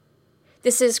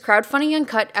This is Crowdfunding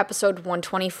Uncut episode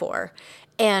 124.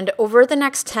 And over the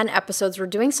next 10 episodes, we're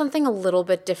doing something a little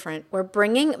bit different. We're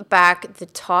bringing back the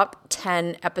top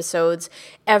 10 episodes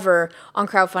ever on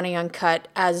Crowdfunding Uncut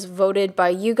as voted by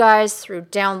you guys through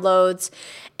downloads.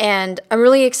 And I'm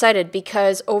really excited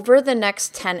because over the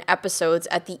next 10 episodes,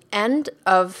 at the end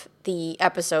of the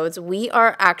episodes, we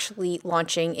are actually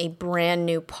launching a brand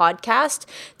new podcast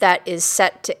that is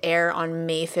set to air on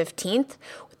May 15th.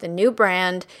 The new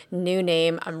brand, new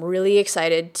name. I'm really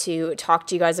excited to talk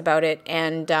to you guys about it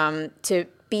and to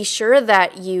be sure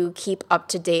that you keep up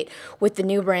to date with the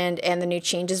new brand and the new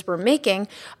changes we're making,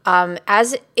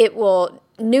 as it will.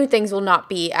 New things will not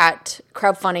be at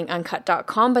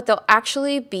crowdfundinguncut.com, but they'll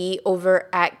actually be over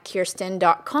at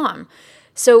kirsten.com.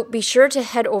 So be sure to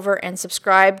head over and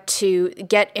subscribe to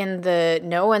get in the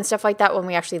know and stuff like that when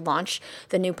we actually launch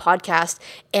the new podcast.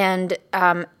 And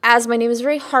as my name is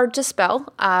very hard to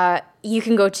spell, you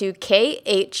can go to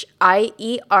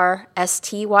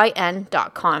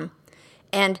KHIERSTYN.com.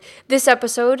 And this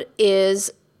episode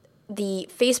is the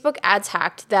Facebook ads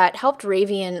hack that helped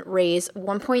Ravian raise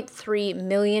 $1.3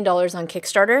 million on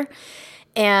Kickstarter.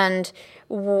 And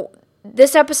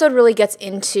this episode really gets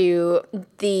into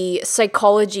the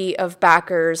psychology of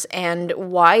backers and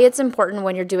why it's important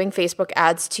when you're doing Facebook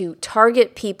ads to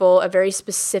target people a very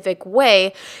specific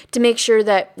way to make sure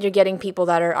that you're getting people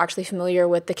that are actually familiar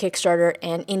with the Kickstarter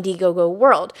and Indiegogo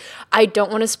world. I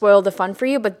don't want to spoil the fun for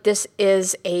you, but this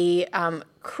is a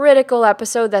critical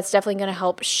episode that's definitely going to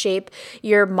help shape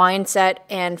your mindset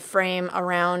and frame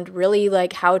around really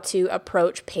like how to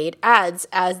approach paid ads,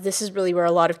 as this is really where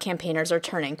a lot of campaigners are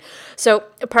turning. So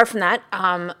apart from that,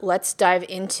 let's dive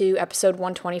into episode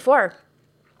 124.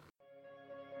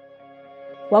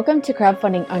 Welcome to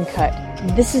Crowdfunding Uncut.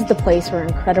 This is the place where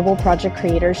incredible project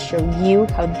creators show you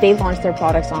how they launch their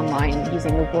products online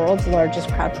using the world's largest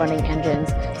crowdfunding engines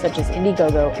such as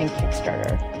Indiegogo and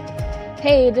Kickstarter.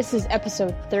 Hey, this is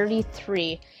episode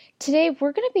 33. Today,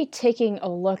 we're going to be taking a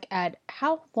look at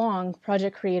how long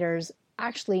project creators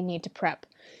actually need to prep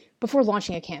before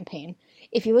launching a campaign.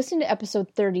 If you listen to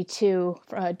episode 32,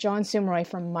 John Sumroy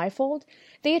from MyFold,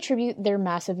 they attribute their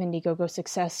massive Indiegogo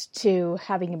success to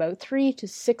having about 3 to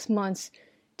 6 months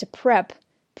to prep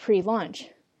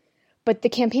pre-launch. But the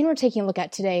campaign we're taking a look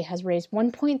at today has raised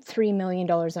 $1.3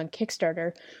 million on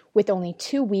Kickstarter with only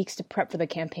 2 weeks to prep for the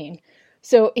campaign.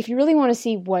 So if you really want to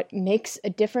see what makes a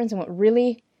difference and what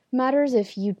really matters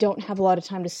if you don't have a lot of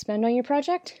time to spend on your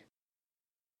project,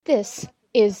 this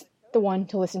is the one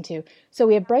to listen to. So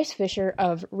we have Bryce Fisher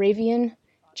of Ravian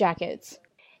Jackets.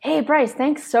 Hey, Bryce,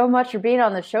 thanks so much for being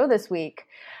on the show this week.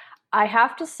 I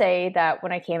have to say that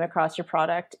when I came across your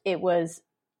product, it was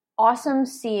awesome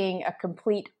seeing a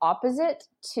complete opposite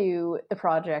to the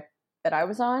project that I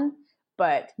was on,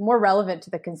 but more relevant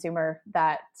to the consumer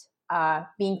that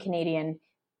being Canadian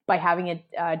by having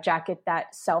a jacket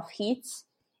that self-heats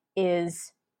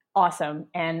is awesome.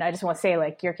 And I just want to say,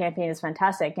 like, your campaign is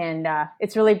fantastic. And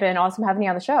it's really been awesome having you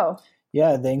on the show.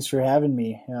 Yeah, thanks for having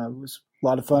me. It was a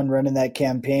lot of fun running that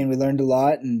campaign. We learned a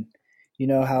lot, and you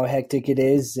know how hectic it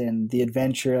is and the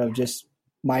adventure of just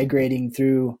migrating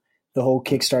through the whole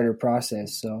Kickstarter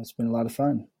process. So it's been a lot of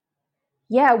fun.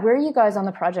 Yeah, where are you guys on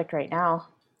the project right now?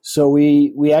 So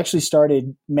we actually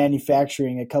started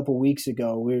manufacturing a couple weeks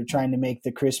ago. We were trying to make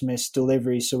the Christmas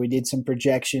delivery, so we did some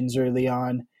projections early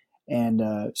on. And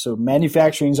so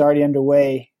manufacturing is already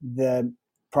underway. The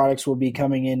products will be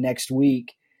coming in next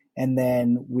week. And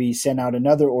then we sent out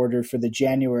another order for the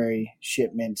January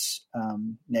shipments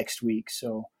next week.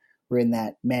 So we're in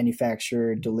that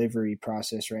manufacturer delivery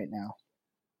process right now.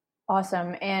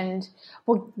 Awesome. And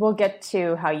we'll get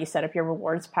to how you set up your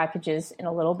rewards packages in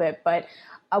a little bit. But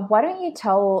why don't you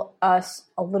tell us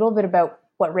a little bit about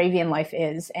what Ravian Life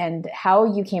is and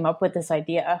how you came up with this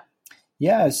idea?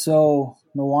 Yeah, so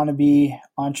I'm a wannabe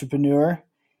entrepreneur,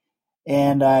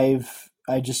 and I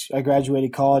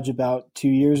graduated college about 2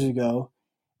 years ago.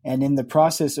 And in the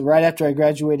process, right after I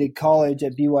graduated college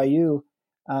at BYU,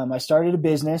 I started a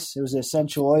business. It was an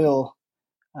essential oil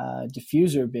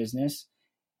diffuser business.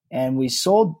 And we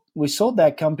sold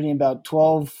that company about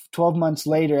 12 months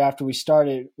later after we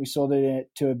started. We sold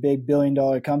it to a big $1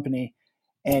 billion company.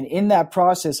 And in that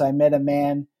process, I met a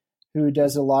man who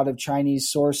does a lot of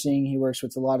Chinese sourcing. He works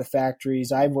with a lot of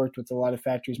factories. I've worked with a lot of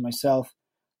factories myself.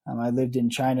 I lived in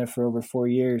China for over 4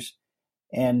 years.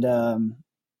 And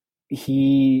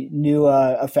he knew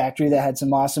a factory that had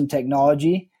some awesome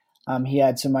technology. He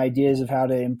had some ideas of how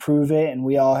to improve it, and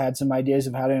we all had some ideas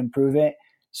of how to improve it.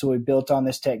 So we built on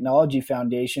this technology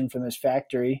foundation from this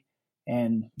factory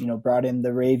and, brought in the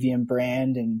Ravian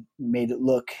brand and made it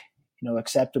look,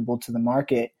 acceptable to the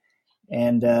market.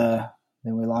 and then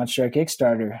we launched our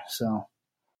Kickstarter. So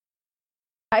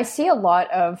I see a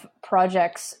lot of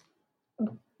projects,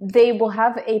 they will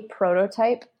have a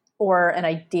prototype or an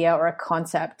idea or a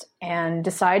concept and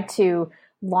decide to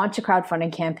launch a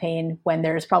crowdfunding campaign when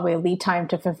there's probably a lead time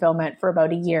to fulfillment for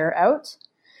about a year out.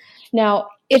 Now,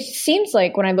 it seems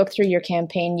like when I look through your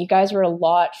campaign, you guys were a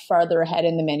lot farther ahead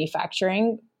in the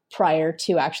manufacturing prior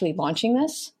to actually launching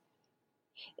this.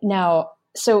 Now,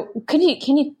 so can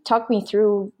you talk me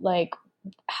through like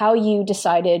how you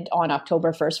decided on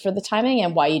October 1st for the timing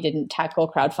and why you didn't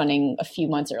tackle crowdfunding a few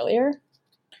months earlier?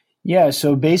 Yeah,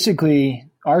 so basically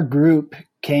our group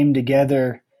came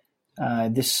together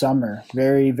this summer,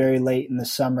 very, very late in the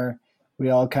summer. We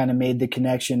all kind of made the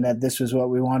connection that this was what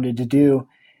we wanted to do.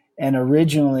 And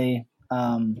originally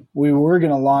we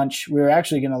were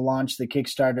actually going to launch the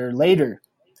Kickstarter later.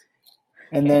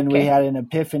 And then we had an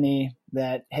epiphany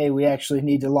that, hey, we actually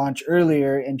need to launch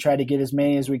earlier and try to get as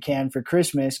many as we can for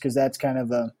Christmas, because that's kind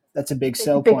of a big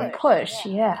sell point. Big push,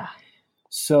 yeah.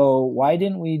 So why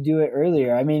didn't we do it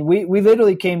earlier? I mean, we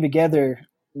literally came together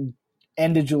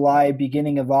end of July,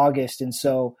 beginning of August. And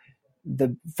so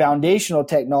the foundational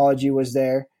technology was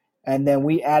there. And then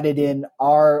we added in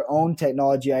our own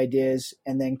technology ideas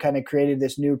and then kind of created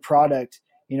this new product,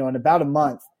 in about a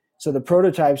month. So the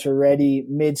prototypes were ready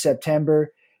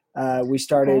mid-September. We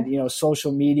started,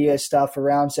 social media stuff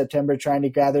around September, trying to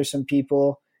gather some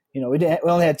people. We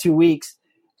only had 2 weeks.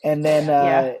 And then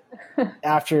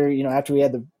after we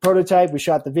had the prototype, we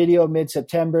shot the video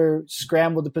mid-September,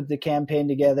 scrambled to put the campaign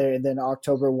together, and then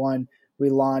October 1, we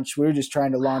launched. We were just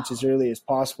trying to launch as early as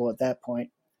possible at that point.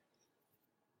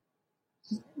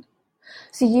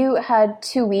 So you had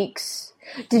 2 weeks.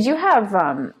 Did you have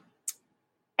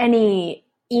any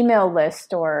email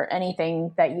list or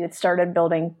anything that you had started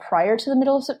building prior to the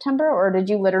middle of September, or did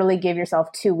you literally give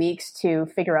yourself 2 weeks to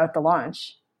figure out the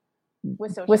launch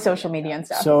with social media and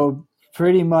stuff? So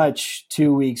pretty much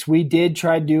 2 weeks. We did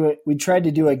try to do it. We tried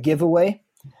to do a giveaway,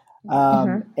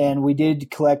 and we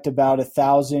did collect about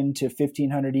 1,000 to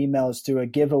 1,500 emails through a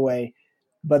giveaway.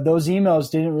 But those emails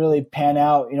didn't really pan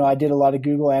out. I did a lot of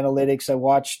Google Analytics. I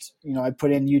watched, I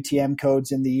put in UTM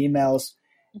codes in the emails,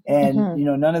 and,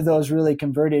 none of those really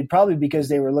converted, probably because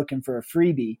they were looking for a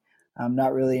freebie. I'm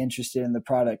not really interested in the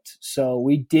product. So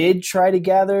we did try to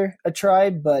gather a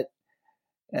tribe, but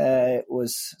it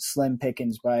was slim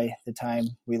pickings by the time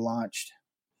we launched.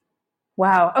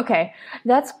 Wow. Okay.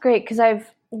 That's great. Because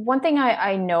one thing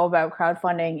I know about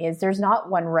crowdfunding is there's not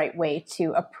one right way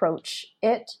to approach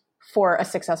it for a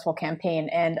successful campaign.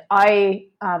 And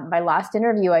my last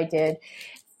interview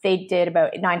they did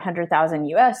about 900,000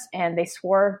 US, and they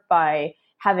swore by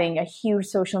having a huge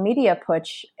social media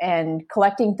push and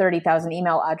collecting 30,000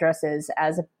 email addresses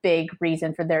as a big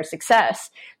reason for their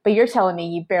success. But you're telling me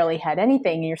you barely had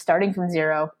anything, and you're starting from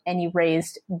zero, and you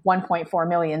raised 1.4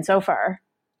 million so far.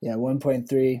 Yeah,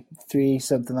 1.3,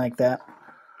 something like that.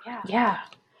 Yeah.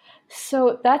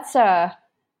 So that's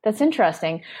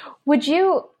interesting. Would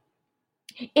you,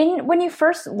 when you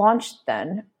first launched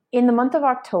then, in the month of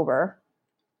October,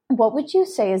 what would you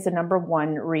say is the number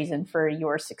one reason for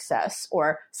your success,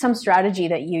 or some strategy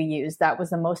that you used that was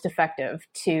the most effective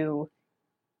to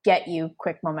get you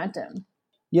quick momentum?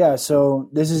 Yeah, so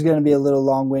this is going to be a little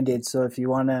long-winded. So if you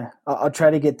want to, I'll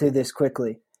try to get through this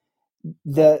quickly.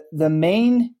 The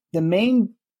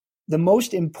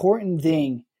most important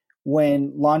thing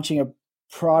when launching a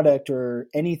product or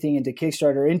anything into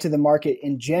Kickstarter or into the market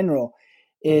in general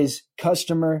is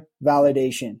customer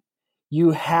validation.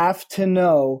 You have to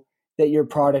know that your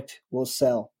product will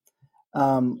sell.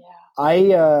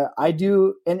 I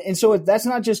do. And so that's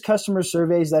not just customer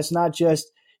surveys. That's not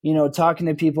just, talking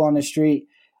to people on the street,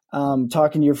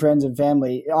 talking to your friends and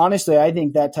family. Honestly, I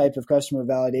think that type of customer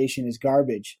validation is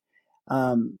garbage.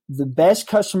 The best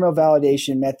customer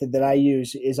validation method that I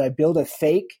use is I build a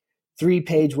fake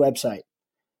 3-page website.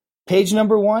 Page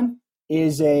number 1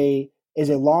 is a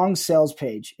long sales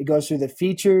page. It goes through the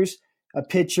features, a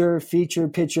picture,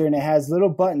 and it has little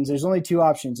buttons. There's only 2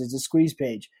 options. It's a squeeze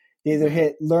page. They either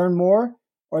hit learn more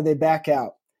or they back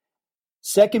out.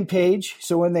 Second page,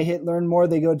 so when they hit learn more,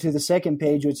 they go to the second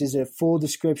page, which is a full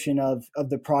description of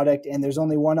the product, and there's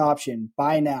only one option,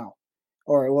 buy now.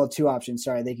 Or, well, 2 options,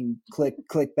 sorry. They can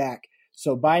click back.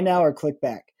 So buy now or click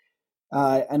back.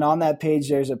 And on that page,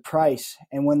 there's a price.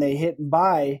 And when they hit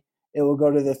buy, it will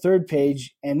go to the third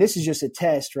page. And this is just a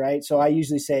test, right? So I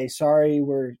usually say, sorry,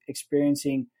 we're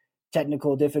experiencing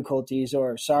technical difficulties,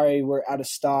 or sorry, we're out of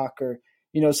stock, or,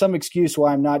 some excuse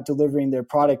why I'm not delivering their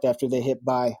product after they hit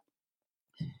buy.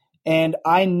 And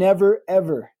I never,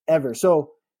 ever, ever.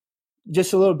 So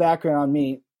just a little background on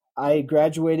me. I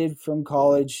graduated from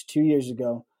college 2 years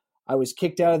ago. I was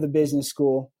kicked out of the business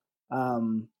school,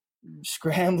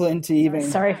 scrambling to even.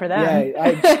 Sorry for that. Yeah,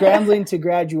 I scrambling to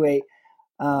graduate.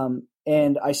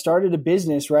 And I started a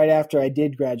business right after I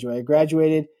did graduate. I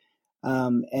graduated,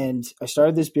 and I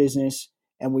started this business.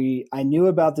 And I knew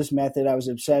about this method. I was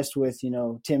obsessed with,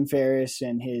 Tim Ferriss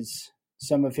and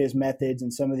some of his methods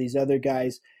and some of these other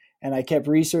guys. And I kept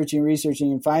researching,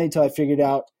 and finally until I figured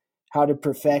out how to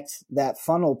perfect that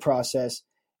funnel process.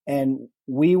 And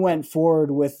we went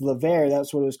forward with Lever,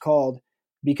 that's what it was called,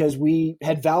 because we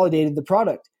had validated the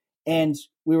product. And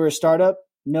we were a startup,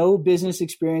 no business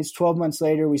experience. 12 months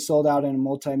later, we sold out in a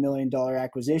multi-million-dollar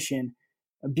acquisition.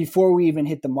 Before we even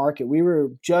hit the market, we were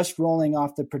just rolling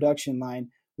off the production line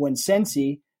when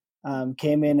Sensi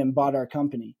came in and bought our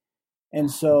company. And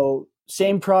so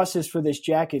same process for this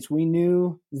jackets. We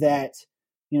knew that,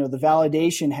 the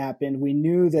validation happened. We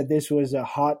knew that this was a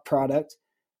hot product.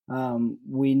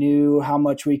 We knew how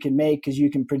much we could make because you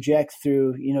can project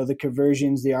through, the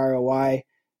conversions, the ROI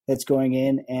that's going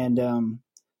in. And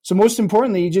so most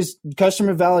importantly, just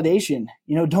customer validation.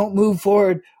 Don't move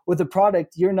forward with a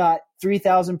product you're not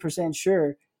 3,000%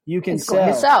 sure you can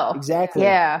sell. Exactly.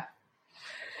 Yeah.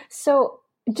 So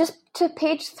just to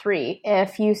page 3,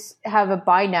 if you have a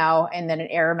buy now and then an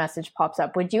error message pops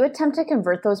up, would you attempt to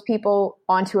convert those people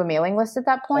onto a mailing list at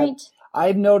that point?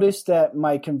 I've noticed that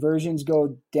my conversions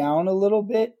go down a little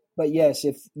bit, but yes,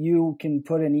 if you can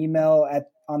put an email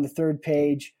on the third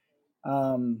page,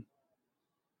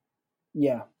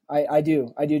 yeah, I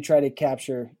do. I do try to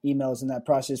capture emails in that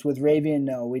process. With Ravian,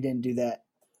 no, we didn't do that.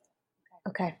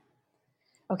 Okay.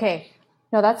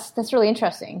 No, that's really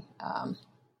interesting.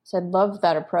 So I love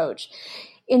that approach.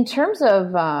 In terms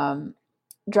of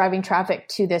driving traffic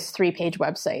to this 3-page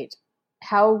website,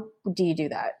 how do you do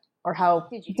that? Or how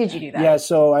did you do that? Yeah,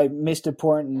 so I missed an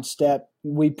important step.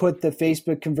 We put the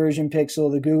Facebook conversion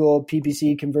pixel, the Google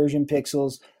PPC conversion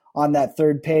pixels on that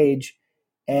third page,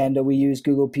 and we use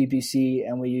Google PPC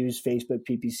and we use Facebook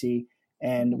PPC,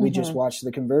 and we just watch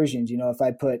the conversions. If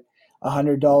I put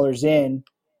 $100 in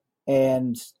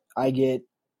and I get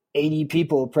 80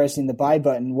 people pressing the buy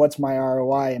button, what's my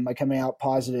ROI? Am I coming out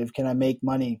positive? Can I make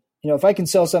money? If I can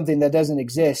sell something that doesn't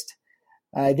exist,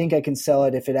 I think I can sell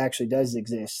it if it actually does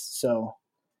exist. So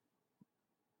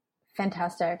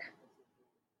fantastic.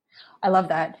 I love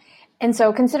that. And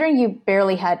so considering you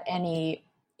barely had any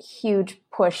huge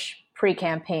push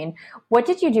pre-campaign, what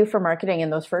did you do for marketing in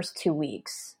those first 2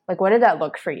 weeks? Like, what did that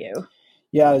look for you?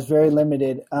 Yeah, it was very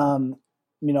limited. I'm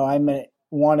a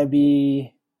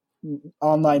wannabe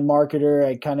online marketer.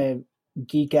 I kind of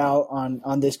geek out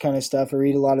on this kind of stuff. I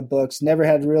read a lot of books. Never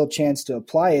had a real chance to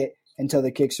apply it until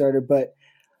the Kickstarter, but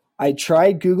I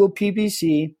tried Google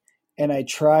PPC and I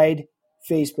tried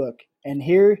Facebook. And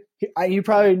here, you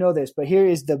probably know this, but here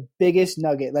is the biggest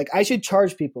nugget. Like, I should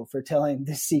charge people for telling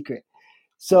this secret.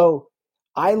 So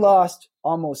I lost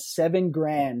almost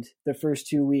 $7,000 the first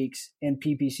 2 weeks in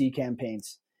PPC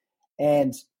campaigns.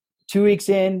 And 2 weeks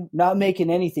in, not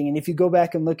making anything. And if you go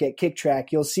back and look at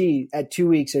KickTrack, you'll see at 2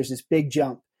 weeks, there's this big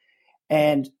jump.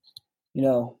 And,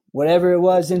 whatever it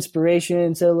was,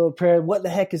 inspiration, said a little prayer, what the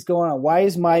heck is going on? Why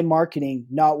is my marketing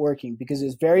not working? Because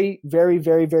it's very, very,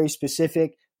 very, very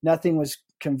specific. Nothing was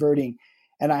converting.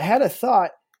 And I had a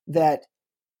thought that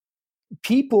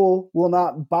people will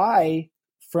not buy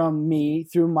from me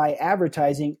through my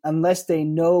advertising unless they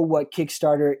know what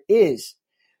Kickstarter is.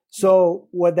 So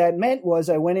what that meant was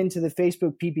I went into the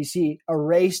Facebook PPC,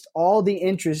 erased all the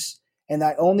interests, and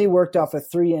I only worked off of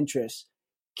 3 interests: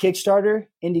 Kickstarter,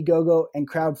 Indiegogo, and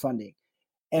crowdfunding.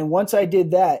 And once I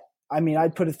did that,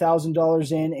 I'd put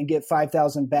 $1,000 in and get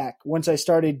 5,000 back. Once I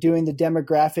started doing the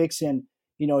demographics and,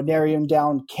 narrowing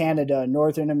down Canada,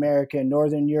 Northern America,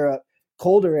 Northern Europe,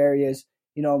 colder areas,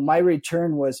 my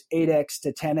return was 8x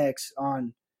to 10x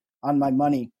on my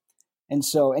money. And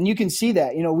so, and you can see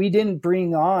that, we didn't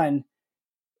bring on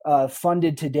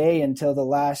Funded Today until the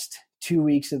last 2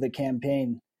 weeks of the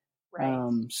campaign.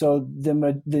 Right. So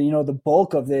the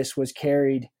bulk of this was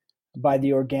carried by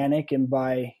the organic and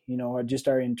by, just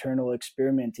our internal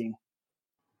experimenting.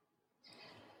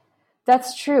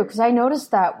 That's true. Because I noticed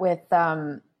that with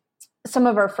some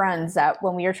of our friends, that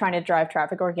when we were trying to drive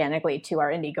traffic organically to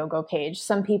our Indiegogo page,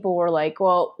 some people were like,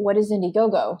 well, what is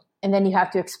Indiegogo? And then you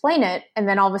have to explain it. And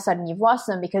then all of a sudden you've lost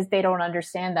them because they don't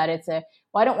understand that it's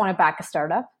I don't want to back a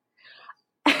startup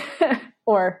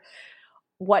or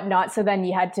whatnot. So then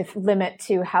you had to limit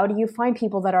to, how do you find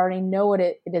people that already know what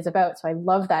it is about? So I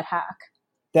love that hack.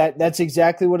 That's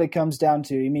exactly what it comes down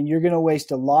to. You're going to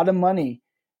waste a lot of money.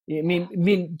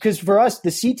 Because for us, the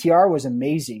CTR was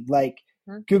amazing. Like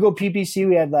Google PPC,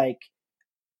 we had like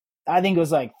I think it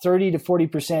was like 30 to 40%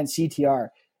 CTR,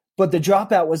 but the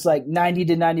dropout was like 90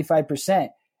 to 95%.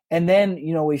 And then,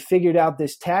 we figured out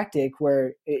this tactic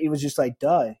where it was just like,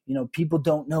 duh, people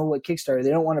don't know what Kickstarter, they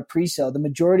don't want to pre-sell. The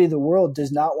majority of the world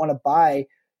does not want to buy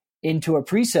into a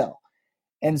pre-sale.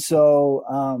 And so,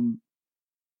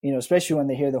 especially when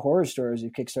they hear the horror stories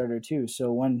of Kickstarter too.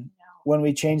 So when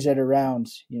we change that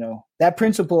around, that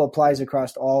principle applies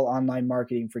across all online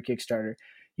marketing for Kickstarter.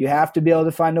 You have to be able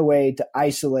to find a way to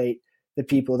isolate the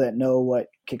people that know what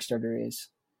Kickstarter is.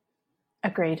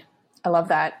 Agreed. I love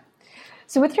that.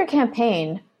 So with your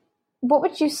campaign, what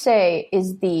would you say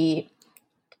is the,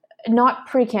 not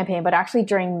pre-campaign, but actually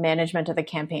during management of the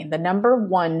campaign, the number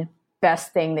one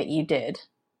best thing that you did?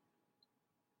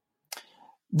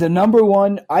 The number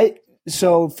one,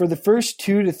 so for the first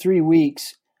 2 to 3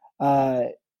 weeks,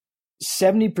 70%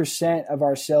 of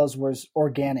our sales was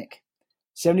organic.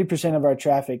 70% of our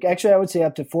traffic, actually I would say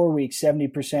up to 4 weeks,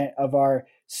 70% of our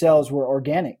sales were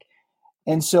organic.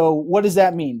 And so what does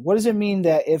that mean? What does it mean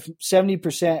that if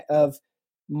 70% of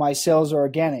my sales are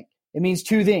organic? It means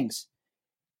two things.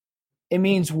 It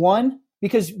means one,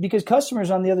 because customers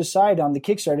on the other side on the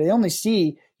Kickstarter, they only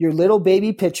see your little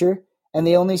baby picture and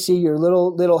they only see your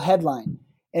little headline.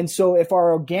 And so if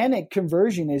our organic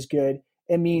conversion is good,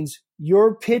 it means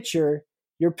your picture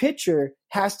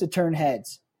has to turn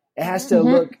heads. It has to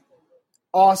look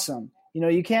awesome.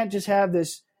 You can't just have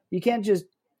this, you can't just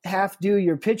half do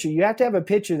your picture. You have to have a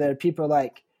picture that people are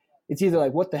like, it's either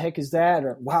like, what the heck is that?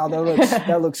 Or wow,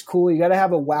 that looks cool. You got to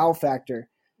have a wow factor.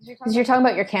 Because you're talking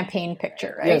about your campaign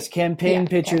picture, right? Yes, campaign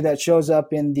picture that shows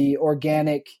up in the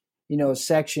organic,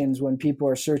 sections when people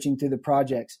are searching through the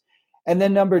projects. And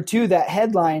then number two, that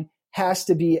headline has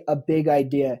to be a big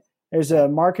idea. There's a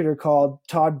marketer called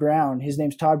Todd Brown. His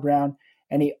name's Todd Brown,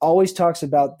 and he always talks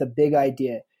about the big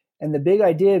idea. And the big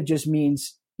idea just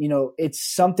means, it's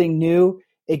something new.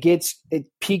 It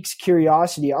piques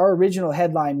curiosity. Our original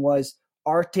headline was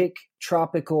Arctic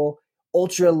Tropical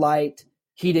Ultra Light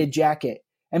Heated Jacket.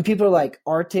 And people are like,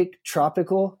 Arctic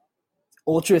Tropical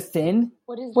Ultra Thin?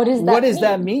 What does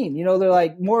that mean? They're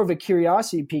like more of a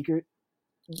curiosity piquer.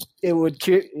 It would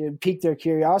pique their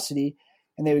curiosity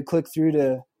and they would click through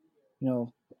to,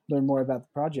 learn more about the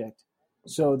project.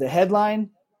 So the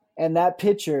headline and that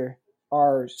picture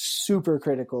are super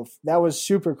critical. That was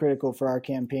super critical for our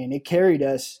campaign. It carried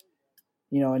us,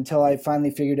 until I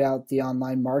finally figured out the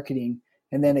online marketing.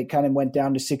 And then it kind of went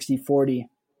down to 60-40.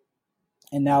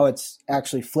 And now it's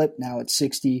actually flipped. Now it's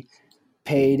 60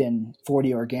 paid and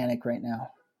 40 organic right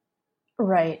now.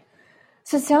 Right.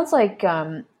 So it sounds like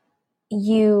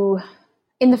you,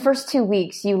 in the first 2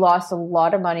 weeks, you lost a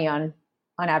lot of money on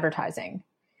advertising,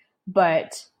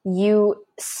 but you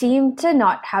seem to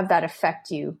not have that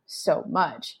affect you so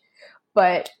much.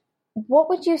 But what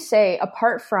would you say,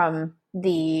 apart from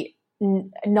the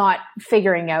not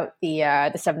figuring out the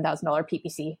 $7,000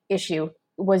 PPC issue,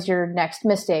 was your next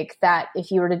mistake that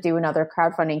if you were to do another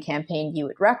crowdfunding campaign, you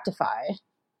would rectify?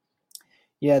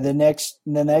 Yeah, the next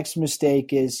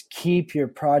mistake is keep your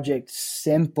project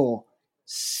simple.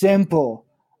 Simple.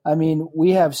 I mean,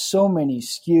 we have so many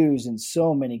SKUs and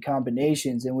so many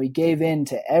combinations, and we gave in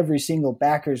to every single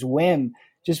backer's whim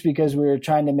just because we were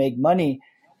trying to make money.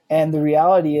 And the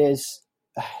reality is,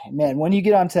 man, when you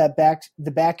get onto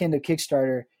the back end of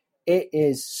Kickstarter, it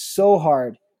is so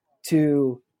hard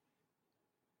to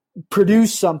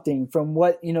produce something from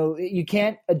what, you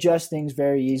can't adjust things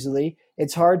very easily.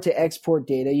 It's hard to export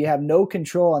data. You have no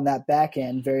control on that back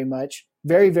end very much,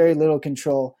 very, very little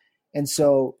control. And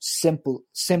so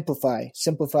simplify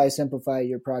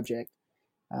your project.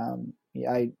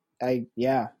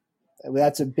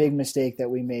 That's a big mistake that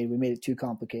we made. We made it too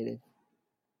complicated.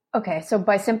 Okay. So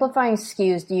by simplifying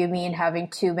SKUs, do you mean having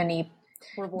too many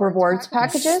rewards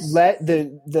packages? Let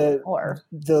the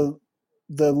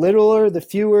littler, the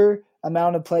fewer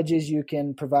amount of pledges you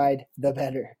can provide, the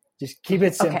better. Just keep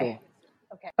it simple.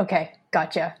 Okay.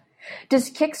 Gotcha. Does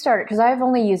Kickstarter, because I've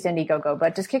only used Indiegogo,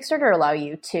 but does Kickstarter allow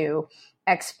you to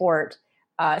export?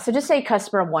 So just say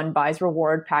customer 1 buys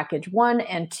reward package 1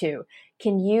 and 2.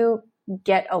 Can you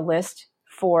get a list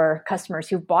for customers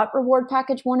who've bought reward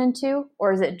package 1 and 2?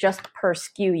 Or is it just per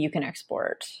SKU you can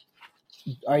export?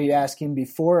 Are you asking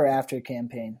before or after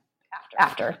campaign?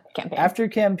 After campaign. After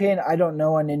campaign, I don't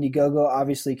know on Indiegogo.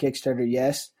 Obviously, Kickstarter,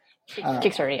 yes.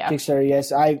 Kickstarter,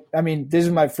 yes. I mean, this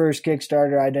is my first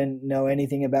Kickstarter. I didn't know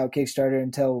anything about Kickstarter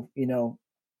until,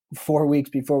 4 weeks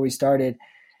before we started.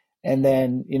 And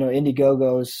then,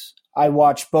 Indiegogo's, I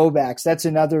watch Bobacks. That's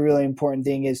another really important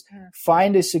thing is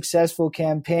find a successful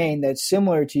campaign that's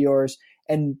similar to yours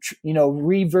and,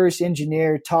 reverse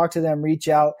engineer, talk to them, reach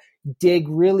out. dig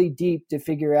really deep to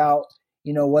figure out,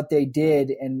 what they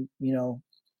did. And,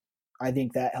 I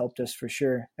think that helped us for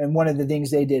sure. And one of the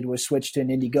things they did was switch to an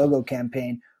Indiegogo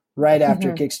campaign right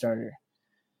after Kickstarter.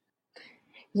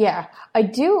 Yeah, I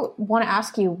do want to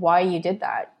ask you why you did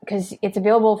that, because it's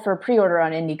available for pre-order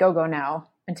on Indiegogo now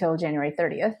until January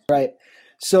 30th. Right.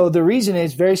 So the reason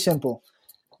is very simple.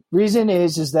 Reason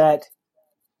is that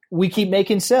we keep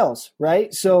making sales,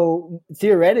 right? So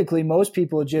theoretically, most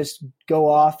people just go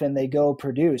off and they go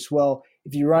produce. Well,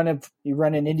 if you run an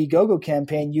Indiegogo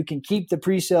campaign, you can keep the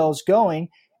pre-sales going,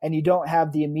 and you don't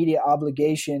have the immediate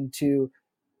obligation to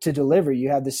deliver. You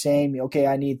have the same, okay,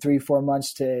 I need 3-4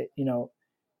 months to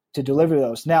deliver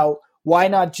those. Now, why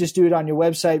not just do it on your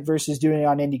website versus doing it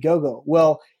on Indiegogo?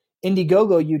 Well,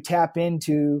 Indiegogo, you tap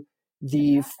into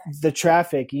the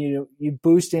traffic, you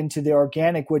boost into the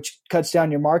organic, which cuts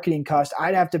down your marketing cost.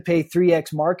 I'd have to pay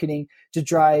 3x marketing to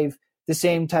drive the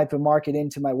same type of market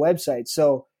into my website.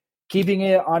 So keeping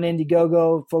it on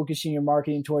Indiegogo, focusing your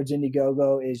marketing towards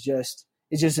Indiegogo is just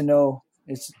a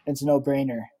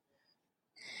no-brainer.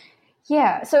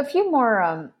 Yeah. So a few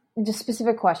more just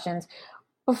specific questions.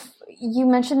 You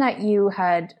mentioned that you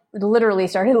had literally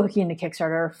started looking into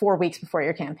Kickstarter 4 weeks before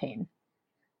your campaign.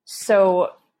 So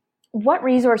what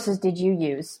resources did you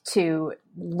use to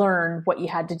learn what you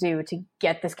had to do to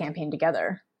get this campaign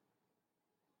together,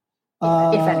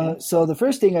 if any? So the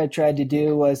first thing I tried to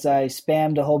do was I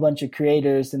spammed a whole bunch of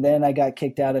creators, and then I got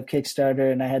kicked out of Kickstarter,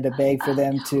 and I had to beg for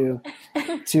them to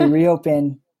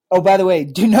reopen. Oh, by the way,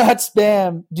 do not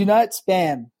spam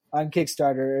on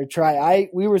Kickstarter or try.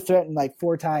 We were threatened like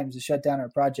 4 times to shut down our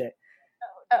project.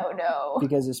 Oh no.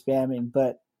 Because of spamming.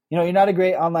 But you're not a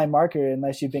great online marketer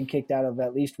unless you've been kicked out of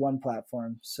at least one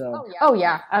platform. So Oh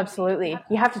yeah, absolutely.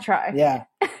 You have to try. Yeah.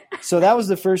 So that was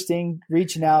the first thing,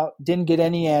 reaching out, didn't get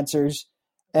any answers.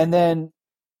 And then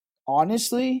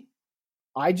honestly,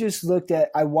 I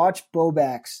watched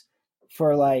Bowbacks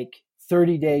for like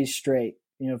 30 days straight.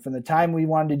 From the time we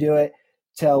wanted to do it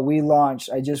till we launched,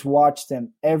 I just watched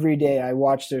them every day. I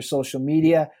watched their social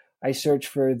media. I searched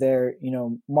for their,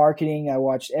 marketing. I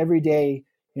watched every day,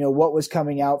 what was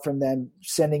coming out from them,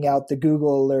 sending out the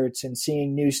Google alerts and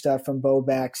seeing new stuff from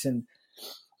Bowbacks. And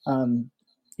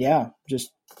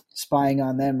just spying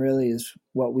on them really is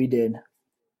what we did.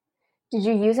 Did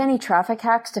you use any traffic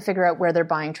hacks to figure out where they're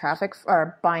buying traffic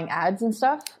or buying ads and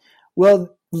stuff?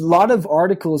 Well, a lot of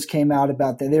articles came out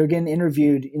about that. They were getting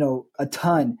interviewed, a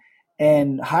ton.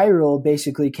 And Hyrule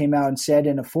basically came out and said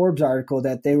in a Forbes article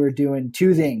that they were doing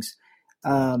 2 things.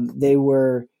 They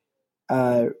were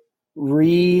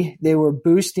boosting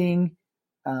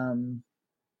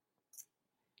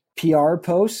PR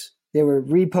posts. They were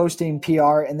reposting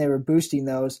PR and they were boosting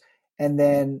those. And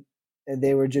then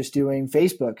they were just doing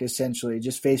Facebook, essentially,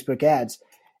 just Facebook ads.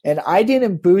 And I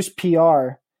didn't boost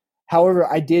PR. However,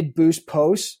 I did boost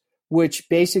posts, which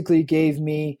basically gave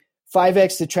me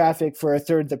 5x the traffic for a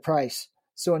third the price.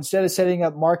 So instead of setting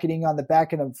up marketing on the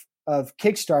back end of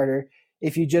Kickstarter,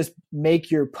 if you just make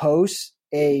your posts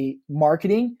a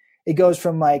marketing, it goes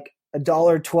from like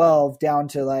 $1.12 down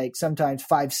to like sometimes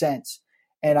 5 cents.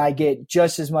 And I get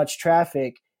just as much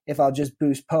traffic if I'll just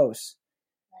boost posts.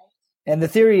 Right. And the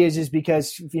theory is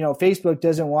because, Facebook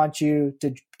doesn't want you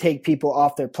to take people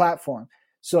off their platform.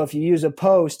 So if you use a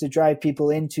post to drive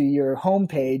people into your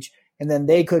homepage and then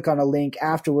they click on a link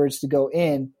afterwards to go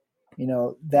in,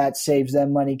 that saves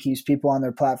them money, keeps people on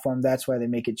their platform. That's why they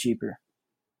make it cheaper.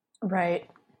 Right.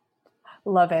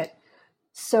 Love it.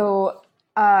 So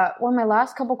one of my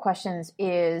last couple questions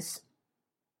is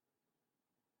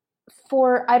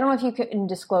I don't know if you can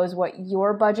disclose what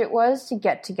your budget was to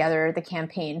get together the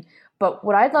campaign, but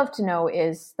what I'd love to know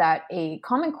is that a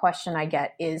common question I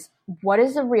get is, what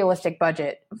is a realistic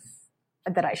budget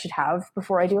that I should have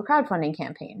before I do a crowdfunding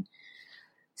campaign?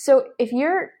 So if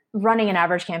you're running an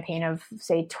average campaign of,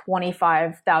 say,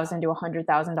 $25,000 to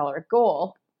 $100,000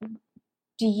 goal,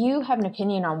 do you have an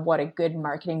opinion on what a good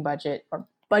marketing budget or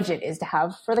budget is to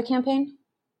have for the campaign?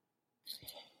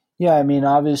 Yeah, I mean,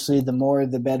 obviously the more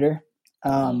the better.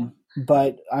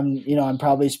 But I'm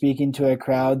probably speaking to a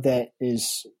crowd that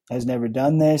has never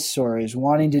done this or is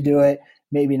wanting to do it,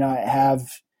 maybe not have,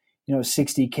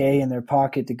 $60K in their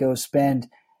pocket to go spend.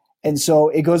 And so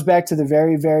it goes back to the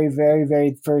very, very, very,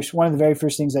 very first, one of the very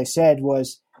first things I said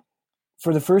was,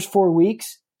 for the first 4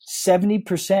 weeks,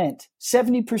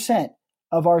 70%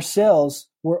 of our sales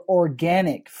were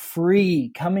organic, free,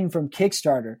 coming from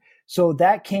Kickstarter. So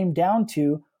that came down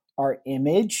to our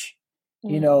image,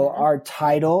 our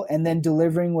title, and then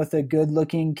delivering with a good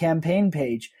looking campaign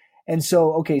page. And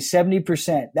so,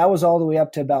 70%, that was all the way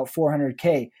up to about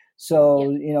 400K. So,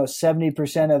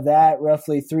 70% of that,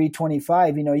 roughly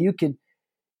 325, you could,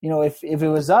 if it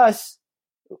was us,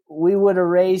 we would have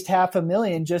raised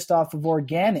 $500,000 just off of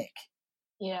organic.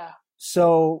 Yeah.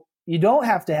 So you don't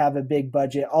have to have a big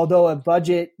budget, although a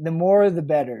budget, the more the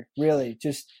better, really.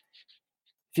 Just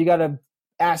if you got to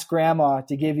ask grandma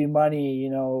to give you money,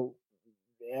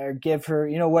 or give her,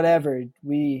 whatever,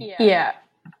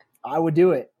 I would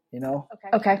do it,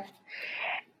 Okay.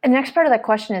 And the next part of that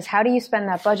question is, how do you spend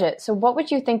that budget? So what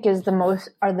would you think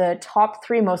are the top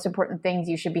 3 most important things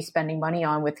you should be spending money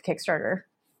on with Kickstarter?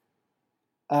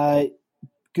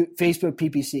 Facebook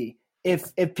PPC.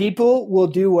 If people will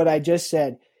do what I just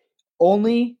said,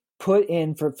 only put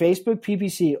in for Facebook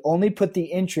PPC, only put the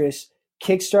interest,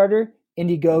 Kickstarter,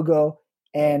 Indiegogo,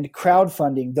 and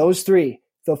crowdfunding, those 3.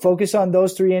 They'll focus on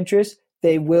those 3 interests.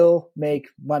 They will make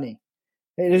money.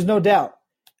 There's no doubt.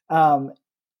 And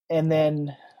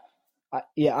then,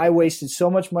 I wasted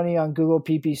so much money on Google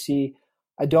PPC.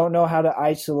 I don't know how to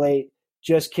isolate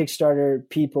just Kickstarter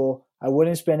people. I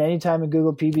wouldn't spend any time in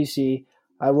Google PPC.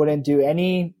 I wouldn't do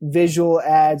any visual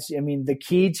ads. I mean, the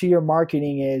key to your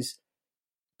marketing is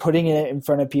putting it in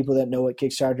front of people that know what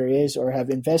Kickstarter is or have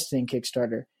invested in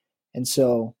Kickstarter. And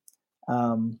so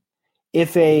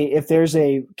if there's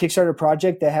a Kickstarter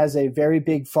project that has a very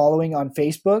big following on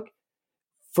Facebook,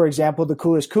 for example, the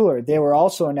Coolest Cooler, they were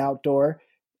also an outdoor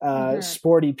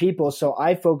sporty people. So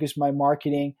I focused my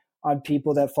marketing on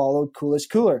people that followed Coolest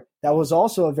Cooler. That was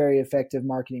also a very effective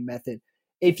marketing method.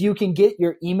 If you can get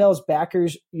your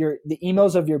the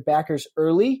emails of your backers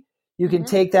early, you can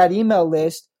take that email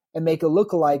list and make a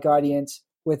lookalike audience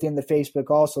within the Facebook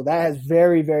also. That has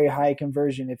very, very high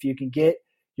conversion. If you can get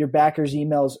your backers'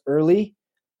 emails early,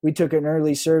 we took an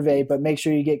early survey, but make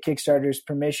sure you get Kickstarter's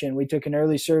permission. We took an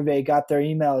early survey, got their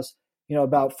emails,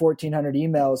 about 1,400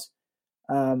 emails,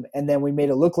 and then we made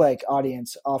a lookalike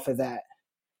audience off of that,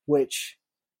 which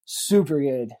super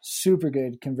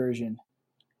good conversion.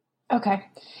 Okay.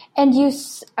 And you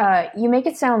make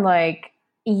it sound like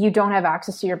you don't have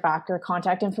access to your backer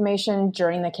contact information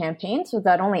during the campaign. So is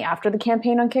that only after the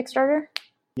campaign on Kickstarter?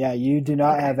 Yeah, you do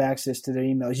not have access to their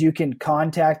emails. You can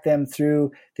contact them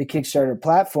through the Kickstarter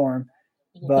platform,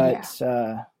 but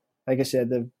like I said,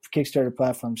 the Kickstarter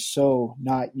platform is so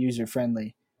not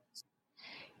user-friendly.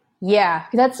 Yeah,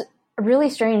 that's really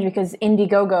strange because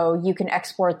Indiegogo, you can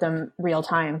export them real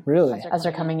time. Really? As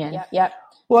they're coming in. Yep.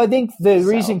 Well, I think the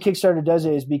reason Kickstarter does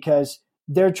it is because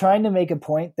they're trying to make a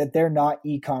point that they're not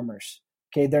e-commerce.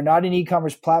 Okay, they're not an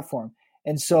e-commerce platform.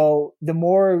 And so the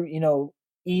more,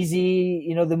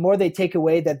 easy, the more they take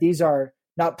away that these are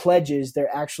not pledges,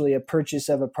 they're actually a purchase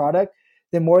of a product,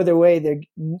 the more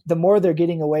they're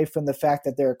getting away from the fact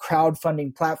that they're a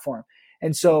crowdfunding platform.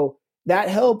 And so that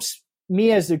helps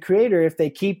me as the creator if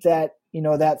they keep that,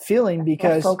 that feeling,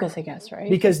 because focus, I guess, right?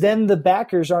 Because then the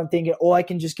backers aren't thinking, oh, I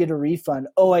can just get a refund.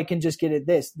 Oh, I can just get it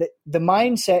this. The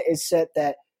mindset is set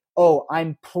that, oh,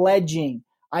 I'm pledging.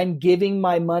 I'm giving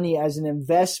my money as an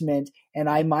investment and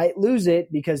I might lose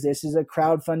it because this is a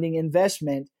crowdfunding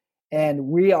investment and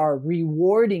we are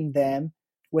rewarding them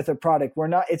with a product.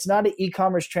 It's not an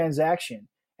e-commerce transaction.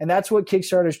 And that's what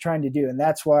Kickstarter is trying to do. And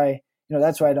that's why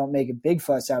I don't make a big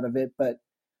fuss out of it. But,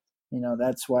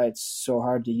 that's why it's so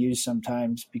hard to use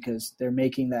sometimes, because they're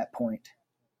making that point.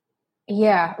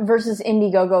 Yeah. Versus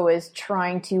Indiegogo is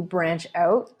trying to branch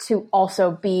out to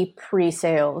also be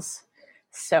pre-sales.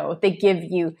 So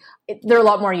they're a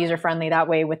lot more user-friendly that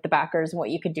way with the backers and what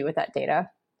you could do with that data.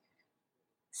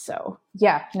 So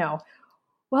yeah, no.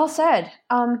 Well said.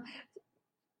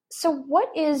 So what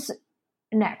is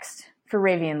next for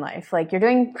Ravian Life? Like, you're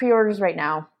doing pre-orders right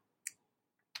now.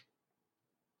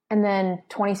 And then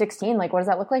 2016, what does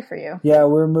that look like for you? Yeah,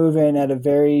 we're moving at a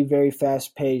very, very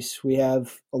fast pace. We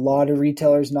have a lot of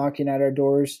retailers knocking at our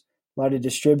doors, a lot of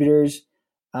distributors.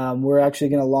 We're actually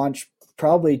going to launch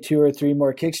probably 2 or 3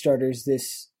 more Kickstarters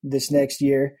this next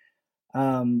year.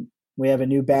 We have a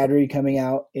new battery coming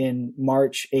out in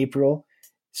March, April.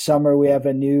 Summer, we have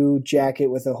a new jacket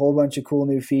with a whole bunch of cool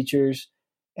new features.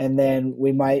 And then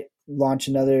we might launch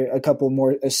a couple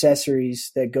more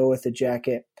accessories that go with the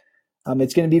jacket.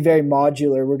 It's going to be very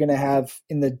modular. We're going to have,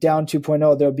 in the Down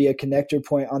 2.0, there'll be a connector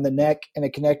point on the neck and a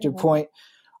connector point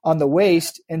on the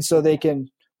waist. And so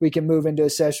we can move into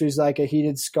accessories like a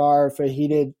heated scarf, a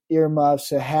heated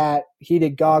earmuffs, a hat,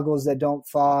 heated goggles that don't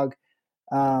fog,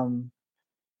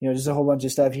 just a whole bunch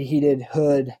of stuff, a heated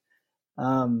hood,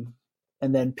 and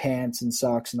then pants and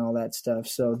socks and all that stuff.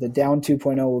 So the Down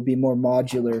 2.0 will be more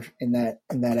modular in that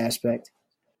aspect.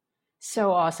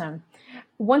 So awesome.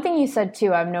 One thing you said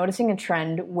too, I'm noticing a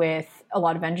trend with a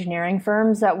lot of engineering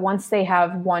firms that once they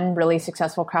have one really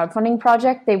successful crowdfunding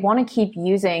project, they want to keep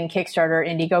using Kickstarter,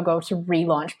 Indiegogo to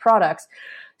relaunch products.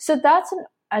 So that's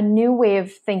a new way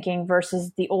of thinking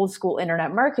versus the old school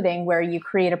internet marketing where you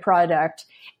create a product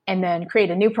and then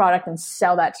create a new product and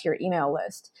sell that to your email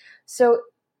list. So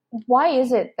why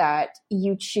is it that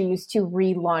you choose to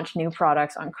relaunch new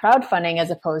products on crowdfunding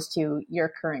as opposed to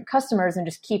your current customers and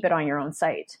just keep it on your own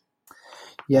site?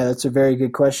 Yeah, that's a very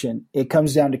good question. It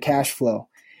comes down to cash flow.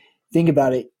 Think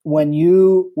about it. When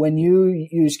you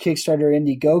use Kickstarter or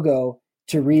Indiegogo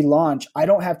to relaunch, I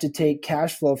don't have to take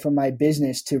cash flow from my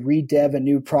business to redev a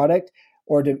new product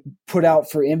or to put out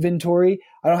for inventory.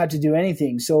 I don't have to do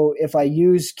anything. So if I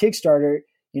use Kickstarter,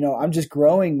 I'm just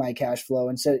growing my cash flow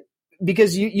instead,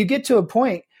 because you get to a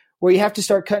point where you have to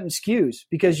start cutting SKUs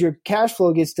because your cash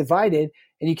flow gets divided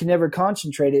and you can never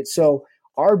concentrate it. So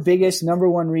our biggest number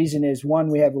one reason is, one,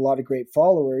 we have a lot of great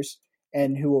followers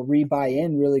and who will rebuy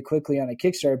in really quickly on a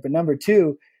Kickstarter. But number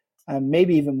two,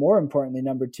 maybe even more importantly,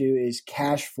 number two is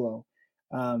cash flow.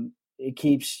 It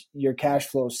keeps your cash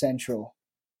flow central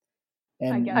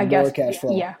and I guess, more cash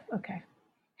flow. Yeah, okay.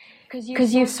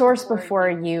 Because you source before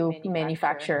you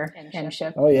manufacture and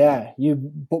ship. Oh, yeah.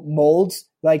 Molds,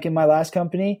 like in my last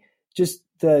company, just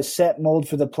the set mold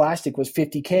for the plastic was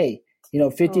 $50K.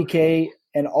 $50K.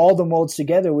 And all the molds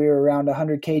together, we were around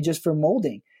 $100K just for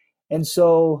molding. And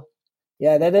so,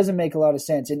 yeah, that doesn't make a lot of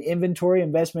sense. And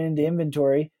investment into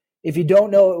inventory, if you don't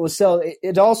know it will sell,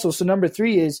 it also, so number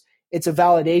three is it's a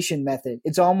validation method.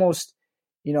 It's almost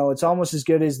as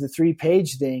good as the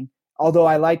 3-page thing. Although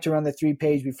I like to run the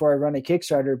 3-page before I run a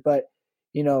Kickstarter, but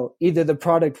either the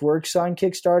product works on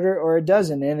Kickstarter or it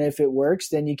doesn't. And if it works,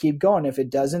 then you keep going. If it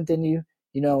doesn't, then you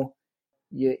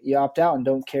opt out and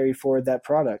don't carry forward that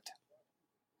product.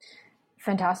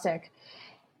 Fantastic.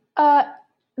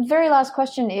 Very last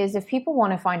question is, if people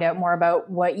want to find out more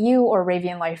about what you or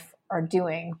Ravian Life are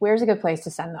doing, where's a good place to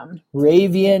send them?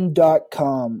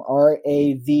 Ravian.com,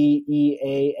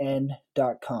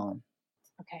 RAVEAN.com.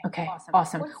 Okay.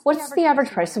 Awesome. What's the average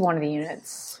price of one of the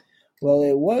units? Well,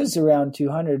 it was around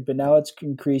 $200, but now it's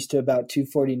increased to about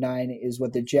 $249 is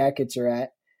what the jackets are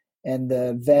at. And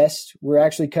the vest, we're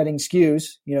actually cutting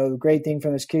SKUs. The great thing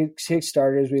from this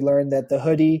Kickstarter is we learned that the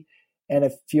hoodie and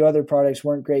a few other products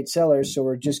weren't great sellers. So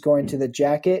we're just going to the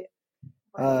jacket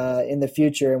in the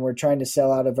future, and we're trying to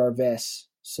sell out of our vests.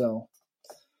 So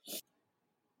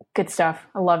good stuff.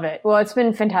 I love it. Well, it's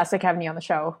been fantastic having you on the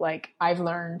show. Like, I've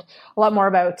learned a lot more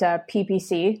about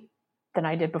PPC than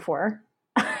I did before,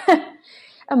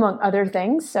 among other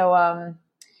things. So,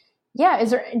 do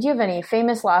you have any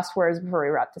famous last words before we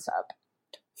wrap this up?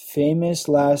 Famous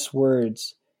last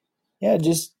words. Yeah,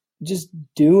 just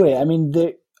do it. I mean,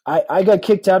 I got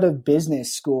kicked out of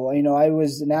business school. I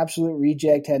was an absolute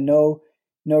reject, had no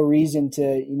reason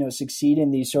to, succeed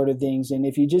in these sort of things. And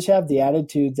if you just have the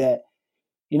attitude that,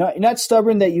 you're not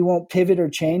stubborn that you won't pivot or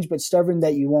change, but stubborn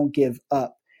that you won't give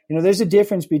up. There's a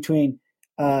difference between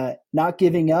not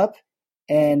giving up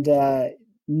and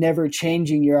never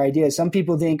changing your idea. Some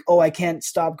people think, I can't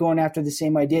stop going after the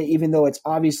same idea, even though it's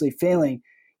obviously failing.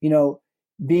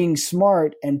 Being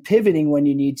smart and pivoting when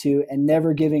you need to, and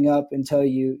never giving up until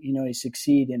you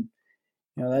succeed. And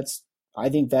I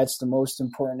think that's the most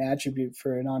important attribute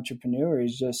for an entrepreneur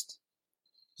is just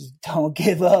don't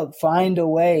give up. Find a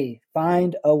way.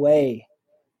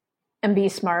 And be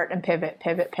smart and pivot.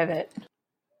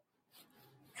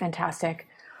 Fantastic.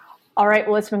 All right.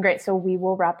 Well, it's been great. So we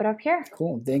will wrap it up here.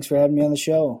 Cool. Thanks for having me on the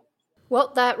show.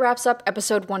 Well, that wraps up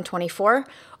episode 124.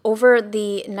 Over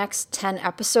the next 10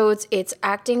 episodes, it's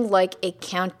acting like a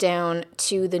countdown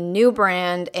to the new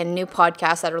brand and new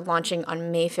podcasts that are launching on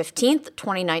May 15th,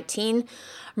 2019.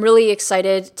 I'm really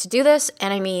excited to do this.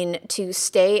 And to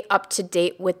stay up to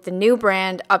date with the new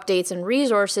brand updates and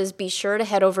resources, be sure to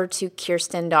head over to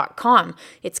Kirstyn.com.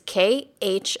 It's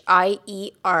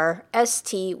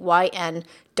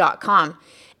KHIERSTYN.com.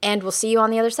 And we'll see you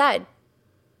on the other side.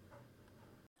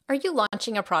 Are you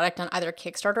launching a product on either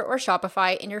Kickstarter or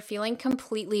Shopify and you're feeling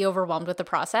completely overwhelmed with the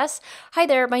process? Hi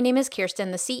there, my name is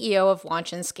Kirstyn, the CEO of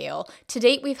Launch and Scale. To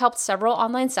date, we've helped several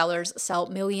online sellers sell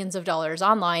millions of dollars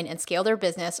online and scale their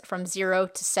business from 0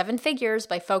 to 7 figures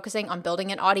by focusing on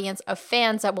building an audience of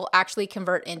fans that will actually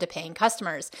convert into paying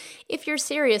customers. If you're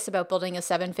serious about building a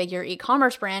 7-figure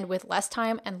e-commerce brand with less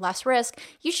time and less risk,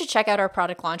 you should check out our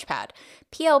product Launchpad.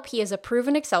 PLP is a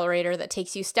proven accelerator that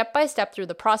takes you step by step through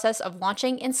the process of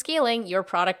launching and scaling your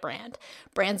product brand.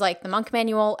 Brands like the Monk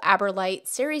Manual, AberLite,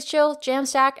 Series Chill,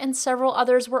 Jamstack, and several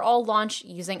others were all launched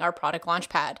using our product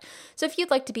launchpad. So if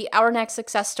you'd like to be our next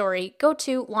success story, go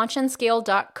to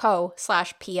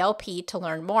launchandscale.co/PLP to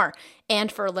learn more. And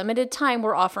for a limited time,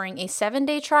 we're offering a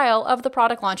 7-day trial of the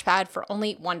product launchpad for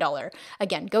only $1.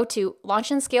 Again, go to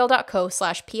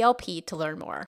launchandscale.co/PLP to learn more.